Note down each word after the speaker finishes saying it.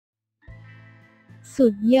สุ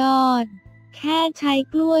ดยอดแค่ใช้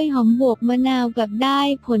กล้วยหอมบวกมะนาวกลับได้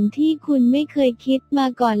ผลที่คุณไม่เคยคิดมา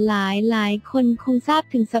ก่อนหลายคนคงทราบ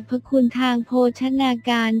ถึงสรรพคุณทางโภชนา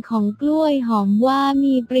การของกล้วยหอมว่า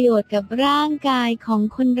มีประโยชน์กับร่างกายของ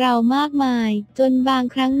คนเรามากมายจนบาง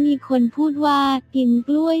ครั้งมีคนพูดว่ากินก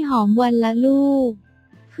ล้วยหอมวันละลูก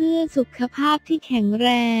เพื่อสุขภาพที่แข็งแร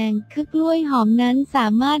งคือกล้วยหอมนั้นสา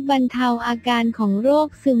มารถบรรเทาอาการของโรค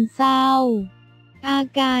ซึมเศร้าอา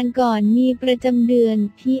การก่อนมีประจำเดือน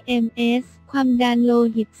PMS ความดันโล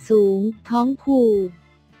หิตสูงท้องผูก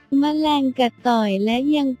แมลงกัดต่อยและ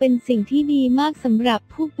ยังเป็นสิ่งที่ดีมากสำหรับ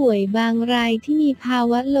ผู้ป่วยบางรายที่มีภา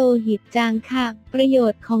วะโลหิตจางค่ะประโย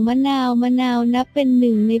ชน์ของมะนาวนับเป็นห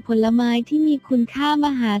นึ่งในผลไม้ที่มีคุณค่าม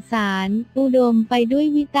หาศาลอุดมไปด้วย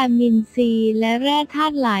วิตามินซีและแร่ธา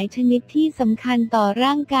ตุหลายชนิดที่สำคัญต่อ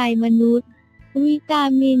ร่างกายมนุษย์วิตา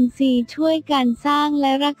มินซีช่วยการสร้างแล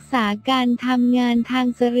ะรักษาการทำงานทาง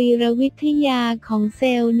สรีรวิทยาของเซ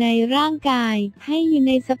ลล์ในร่างกายให้อยู่ใ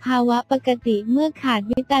นสภาวะปกติเมื่อขาด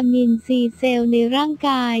วิตามินซีเซลล์ในร่าง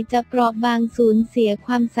กายจะเปราะบางสูญเสียค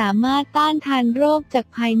วามสามารถต้านทานโรคจาก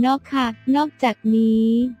ภายนอกค่ะนอกจากนี้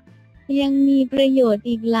ยังมีประโยชน์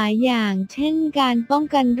อีกหลายอย่างเช่นการป้อง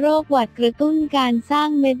กันโรคหวัดกระตุ้นการสร้าง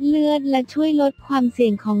เม็ดเลือดและช่วยลดความเสี่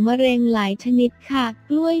ยงของมะเร็งหลายชนิดค่ะ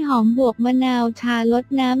กล้วยหอมบวกมะนาวชาลด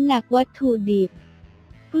น้ำหนักวัตถุดิบ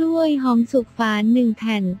กล้วยหอมสุกฝาน1แ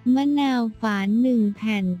ผ่นมะนาวฝาน1แ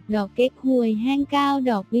ผ่นดอกเก๊กฮวยแห้ง9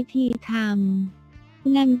ดอกวิธีทำ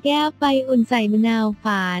นำแก้วไปอุ่นใส่มะนาวฝ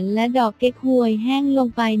านและดอกเก๊กฮวยแห้งลง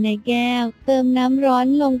ไปในแก้วเติมน้ำร้อน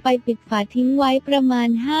ลงไปปิดฝาทิ้งไว้ประมาณ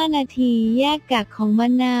5นาทีแยกกากของมะ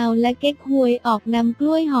นาวและเก๊กฮวยออกนำก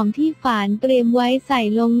ล้วยหอมที่ฝานเตรียมไว้ใส่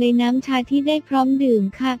ลงในน้ำชาที่ได้พร้อมดื่ม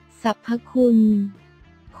ค่ะสรรพคุณ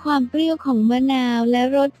ความเปรี้ยวของมะนาวและ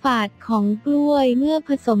รสฝาดของกล้วยเมื่อผ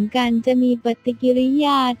สมกันจะมีปฏิกิริย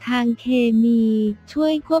าทางเคมีช่ว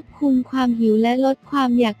ยควบคุมความหิวและลดความ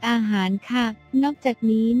อยากอาหารค่ะนอกจาก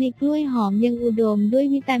นี้ในกล้วยหอมยังอุดมด้วย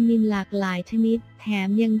วิตามินหลากหลายชนิดแถม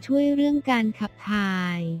ยังช่วยเรื่องการขับถ่า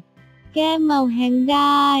ยแก้เมาแห้งไ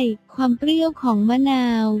ด้ความเปรี้ยวของมะนา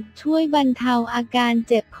วช่วยบรรเทาอาการ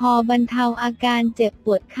เจ็บคอบรรเทาอาการเจ็บป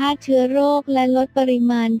วดฆ่าเชื้อโรคและลดปริ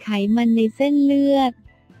มาณไขมันในเส้นเลือด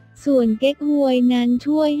ส่วนเก๊กฮวยนั้น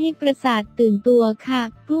ช่วยให้ประสาทตื่นตัวค่ะ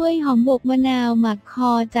กล้วยหอมบวกมะนาวหมักค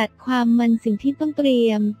อจัดความมันสิ่งที่ต้องเตรี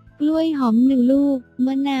ยมกล้วยหอม1ลูกม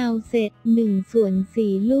ะนาวเศษ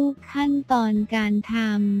1/4 ลูกขั้นตอนการท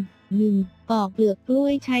ำ1ปอกเปลือกกล้ว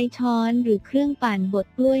ยใช้ช้อนหรือเครื่องปั่นบด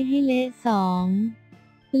กล้วยให้เละ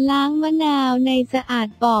2ล้างมะนาวในสะอาด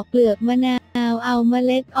ปอกเปลือกมะนาวเอาเม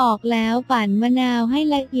ล็ดออกแล้วปั่นมะนาวให้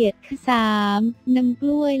ละเอียด3นำก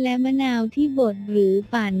ล้วยและมะนาวที่บดหรือ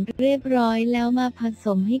ปั่นเรียบร้อยแล้วมาผส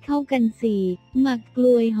มให้เข้ากัน4หมักก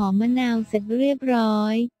ล้วยหอมมะนาวเสร็จเรียบร้อ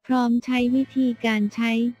ยพร้อมใช้วิธีการใ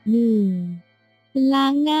ช้1ล้า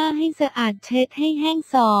งหน้าให้สะอาดเช็ดให้แห้ง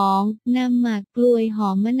2นำหมักกล้วยหอ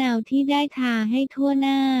มมะนาวที่ได้ทาให้ทั่วห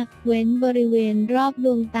น้าเว้นบริเวณรอบด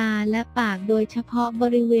วงตาและปากโดยเฉพาะบ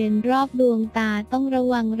ริเวณรอบดวงตาต้องระ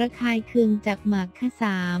วังระคายเคืองจากหมากค่ะ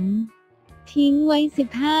3ทิ้งไว้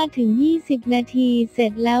 15-20 นาทีเสร็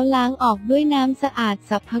จแล้วล้างออกด้วยน้ำสะอาด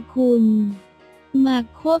สรรพคุณหมัก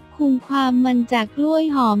ควบคุมความมันจากกล้วย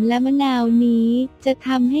หอมและมะนาวนี้จะท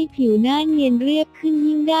ำให้ผิวหน้าเนียนเรียบขึ้น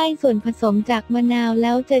ยิ่งได้ส่วนผสมจากมะนาวแ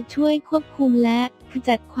ล้วจะช่วยควบคุมและข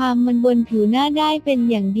จัดความมันบนผิวหน้าได้เป็น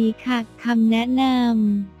อย่างดีค่ะคำแนะน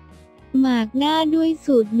ำหมักหน้าด้วย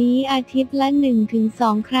สูตรนี้อาทิตย์ละ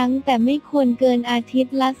 1-2 ครั้งแต่ไม่ควรเกินอาทิต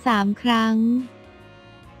ย์ละ3 ครั้ง